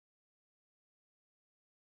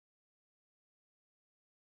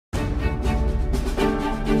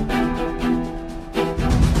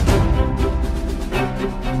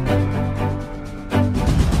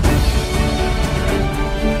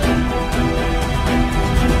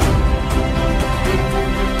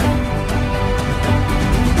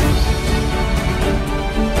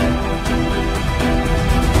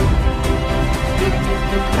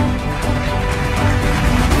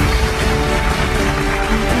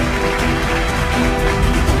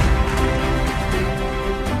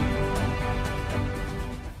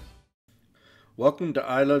Welcome to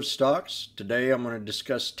I Love Stocks. Today I'm going to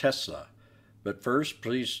discuss Tesla. But first,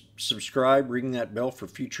 please subscribe, ring that bell for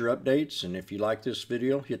future updates, and if you like this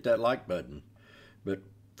video, hit that like button. But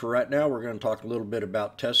for right now, we're going to talk a little bit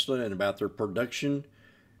about Tesla and about their production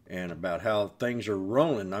and about how things are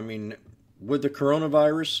rolling. I mean, with the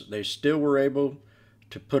coronavirus, they still were able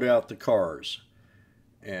to put out the cars.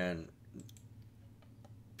 And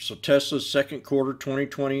so Tesla's second quarter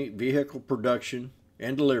 2020 vehicle production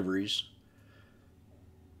and deliveries.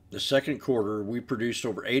 The second quarter, we produced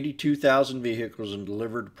over 82,000 vehicles and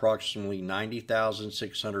delivered approximately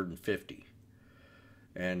 90,650.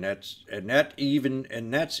 And that's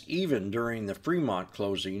even during the Fremont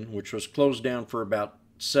closing, which was closed down for about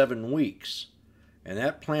 7 weeks. And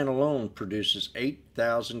that plant alone produces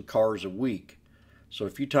 8,000 cars a week. So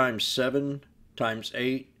if you times 7 times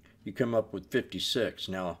 8, you come up with 56.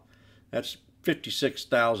 Now, that's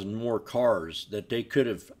 56,000 more cars that they could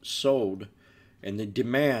have sold. And the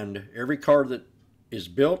demand, every car that is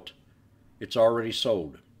built, it's already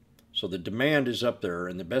sold. So the demand is up there,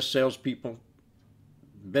 and the best salespeople,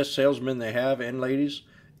 best salesman they have, and ladies,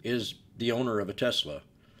 is the owner of a Tesla.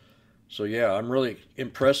 So yeah, I'm really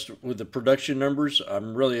impressed with the production numbers. I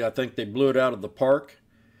think they blew it out of the park.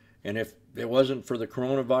 And if it wasn't for the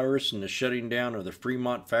coronavirus and the shutting down of the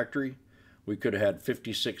Fremont factory, we could have had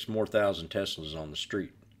 56 more thousand Teslas on the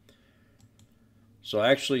street. So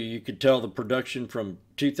actually, you could tell the production from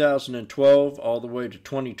 2012 all the way to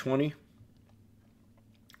 2020.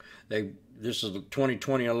 This is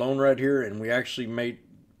 2020 alone right here, and we actually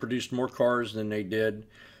produced more cars than they did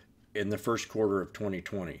in the first quarter of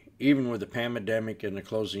 2020, even with the pandemic and the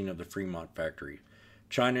closing of the Fremont factory.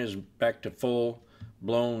 China is back to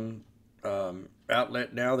full-blown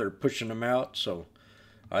outlet now. They're pushing them out, so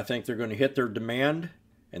I think they're going to hit their demand,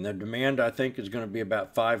 and the demand, I think, is going to be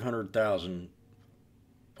about 500,000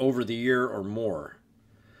 over the year or more.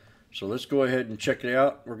 So let's go ahead and check it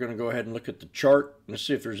out. We're going to go ahead and look at the chart. Let's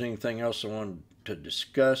see if there's anything else I wanted to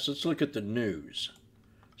discuss. Let's look at the news.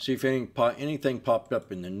 See if anything popped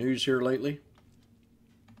up in the news here lately.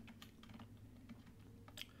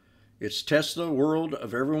 It's Tesla world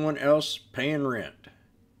of everyone else paying rent.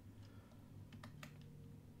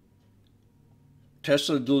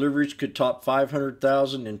 Tesla deliveries could top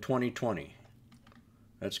 500,000 in 2020.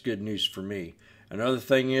 That's good news for me. Another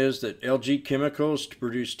thing is that LG Chemical is to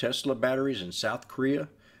produce Tesla batteries in South Korea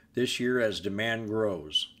this year as demand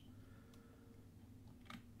grows.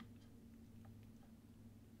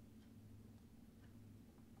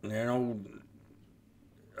 You know,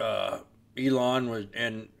 Elon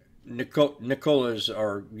and Nicola's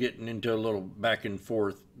are getting into a little back and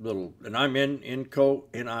forth and I'm in Nikotla,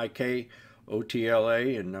 and I think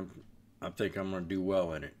I'm going to do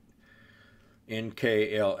well in it.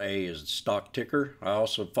 NKLA is the stock ticker. I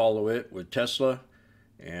also follow it with Tesla,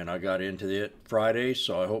 and I got into it Friday,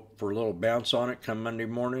 so I hope for a little bounce on it come Monday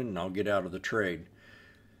morning, and I'll get out of the trade.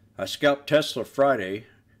 I scalped Tesla Friday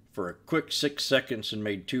for a quick 6 seconds and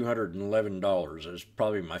made $211. It was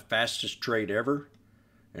probably my fastest trade ever,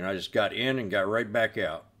 and I just got in and got right back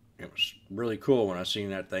out. It was really cool when I seen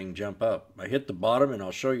that thing jump up. I hit the bottom, and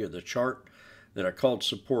I'll show you the chart that I called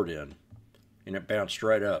support in, and it bounced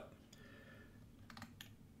right up.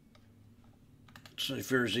 So if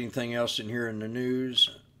there's anything else in here in the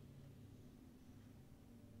news.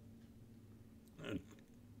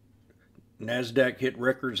 NASDAQ hit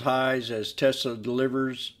records highs as Tesla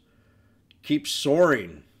delivers keeps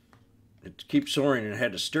soaring. It keeps soaring and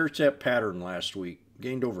had a stair-step pattern last week.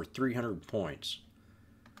 Gained over 300 points.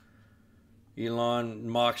 Elon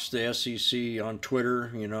mocks the SEC on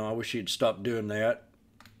Twitter. You know, I wish he'd stop doing that.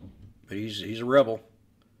 But he's a rebel.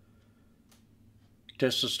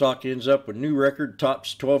 Tesla stock ends up with new record,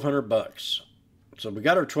 tops $1,200. So we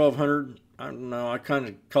got our 1,200. I don't know. I kind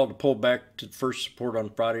of called a pullback to the first support on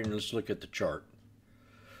Friday, and let's look at the chart.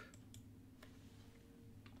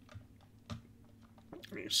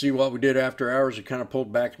 You see what we did after hours. It kind of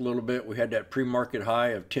pulled back a little bit. We had that pre-market high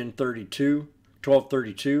of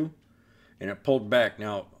 1232, and it pulled back.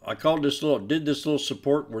 Now I called this little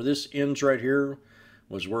support where this ends right here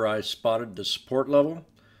was where I spotted the support level.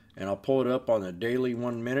 And I'll pull it up on the daily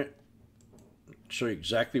 1 minute, show you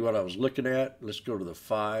exactly what I was looking at. Let's go to the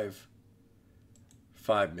 5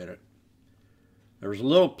 minute. There was a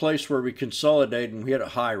little place where we consolidated and we hit a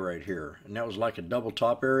high right here, and that was like a double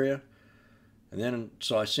top area. And then,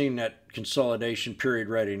 so I seen that consolidation period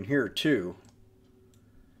right in here too.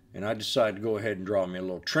 And I decided to go ahead and draw me a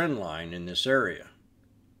little trend line in this area.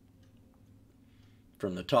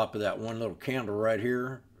 From the top of that one little candle right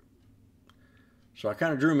here. So I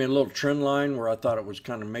kind of drew me a little trend line where I thought it was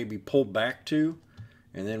kind of maybe pulled back to,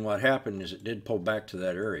 And then what happened is it did pull back to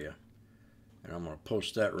that area. And I'm going to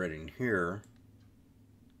post that right in here.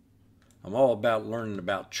 I'm all about learning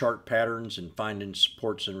about chart patterns and finding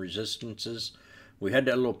supports and resistances. We had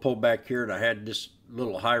that little pullback here, and I had this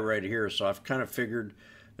little high right here, so I've kind of figured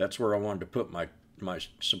that's where I wanted to put my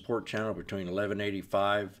support channel between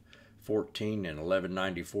 1185.14 and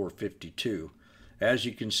 1194.52. As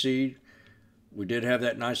you can see, we did have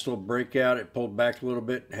that nice little breakout. It pulled back a little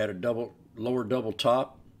bit, had a lower double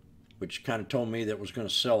top, which kind of told me that it was going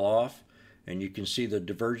to sell off. And you can see the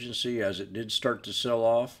divergency as it did start to sell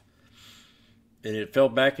off. And it fell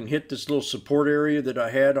back and hit this little support area that I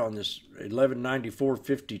had on this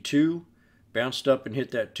 1194.52, bounced up and hit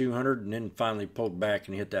that 200, and then finally pulled back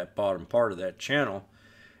and hit that bottom part of that channel.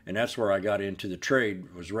 And that's where I got into the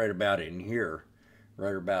trade, was right about in here,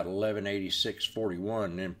 right about 1186.41,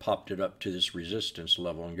 and then popped it up to this resistance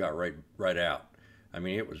level and got right out. I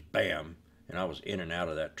mean, it was bam, and I was in and out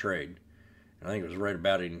of that trade. And I think it was right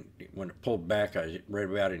about in, when it pulled back, I was right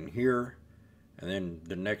about in here, and then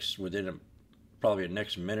the next, probably the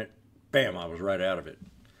next minute, bam, I was right out of it.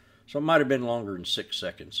 So it might have been longer than 6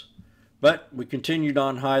 seconds. But we continued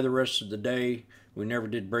on high the rest of the day. We never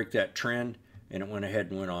did break that trend, and it went ahead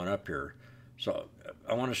and went on up here. So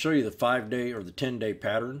I want to show you the 5-day or the 10-day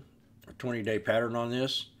pattern, or 20-day pattern on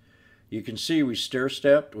this. You can see we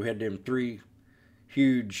stair-stepped. We had them 3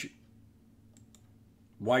 huge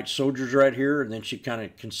white soldiers right here, and then she kind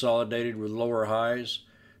of consolidated with lower highs,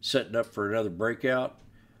 setting up for another breakout.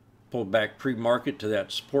 Pulled back pre-market to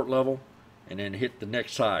that support level, and then hit the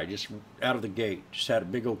next high just out of the gate. Just had a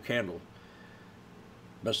big old candle.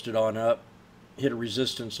 Busted on up, hit a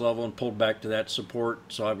resistance level, and pulled back to that support.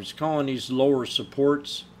 So I was calling these lower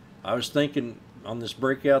supports. I was thinking on this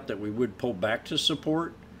breakout that we would pull back to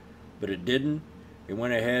support, but it didn't. It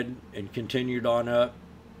went ahead and continued on up,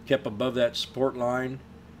 kept above that support line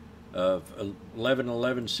of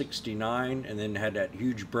 1111.69, and then had that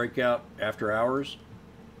huge breakout after hours.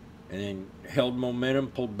 And then held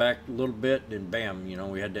momentum, pulled back a little bit, then bam, you know,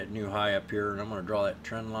 we had that new high up here, and I'm going to draw that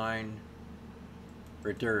trend line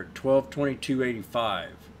right there at 1222.85.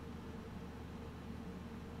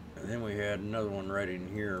 And then we had another one right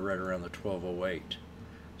in here, right around the 1208.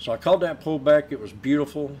 So I called that pullback. It was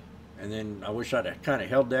beautiful, and then I wish I'd have kind of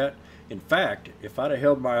held that. In fact, if I'd have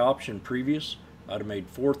held my option previous, I'd have made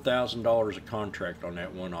 $4,000 a contract on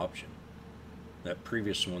that one option, that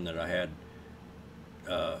previous one that I had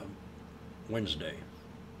Wednesday.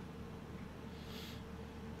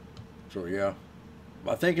 So yeah,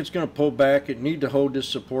 I think it's going to pull back. It need to hold this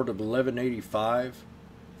support of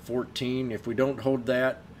 1185.14. If we don't hold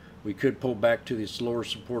that, we could pull back to this lower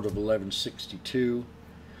support of 1162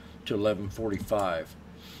 to 1145.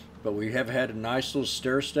 But we have had a nice little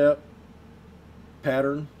stair step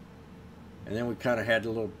pattern, and then we kind of had a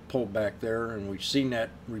little pullback there, and we've seen that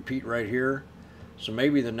repeat right here. So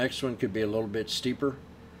maybe the next one could be a little bit steeper.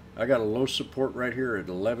 I got a low support right here at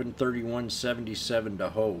 1131.77 to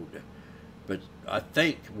hold. But I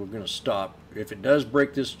think we're going to stop. If it does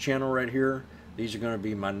break this channel right here, these are going to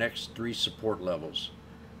be my next 3 support levels.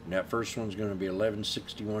 And that first one's going to be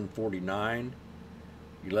 1161.49,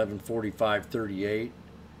 1145.38,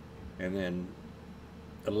 and then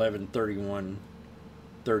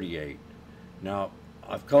 1131.38. Now,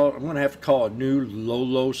 I'm going to have to call a new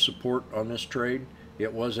low support on this trade.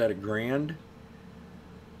 It was at $1,000.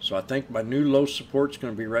 So I think my new low support is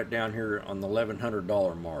going to be right down here on the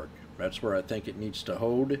 $1,100 mark. That's where I think it needs to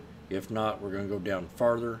hold. If not, we're going to go down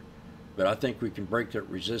farther. But I think we can break that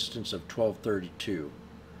resistance of 1232.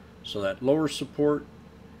 So that lower support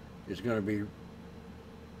is going to be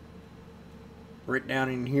right down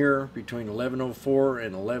in here between 1104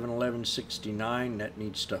 and 1111.69. That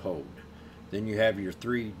needs to hold. Then you have your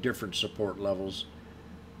 3 different support levels,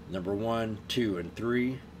 number 1, 2, and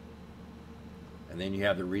 3. And then you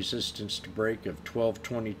have the resistance to break of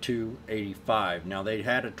 1222.85. Now they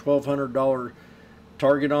had a $1,200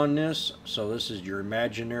 target on this, so this is your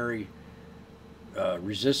imaginary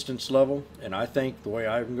resistance level. And I think the way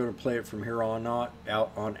I'm going to play it from here on out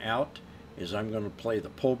is I'm going to play the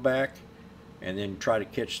pullback and then try to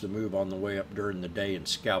catch the move on the way up during the day and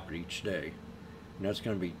scalp it each day. And that's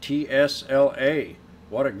going to be TSLA.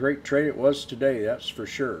 What a great trade it was today, that's for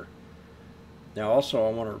sure. Now also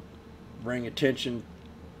I want to bring attention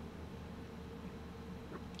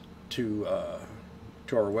to our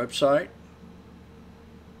website.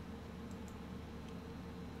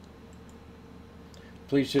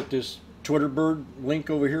 Please hit this Twitter bird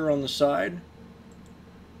link over here on the side.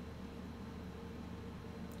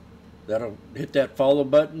 That'll hit that follow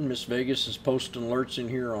button. Miss Vegas is posting alerts in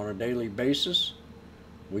here on a daily basis.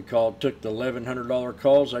 We took the $1,100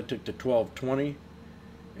 calls. I took the 1220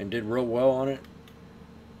 and did real well on it.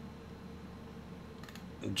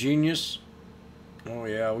 Genius. Oh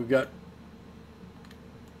yeah, we've got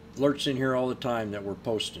alerts in here all the time that we're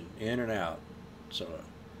posting in and out. So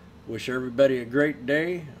wish everybody a great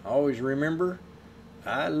day. Always remember,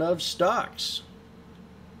 I love stocks.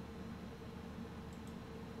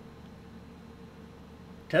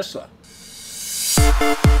 Tesla.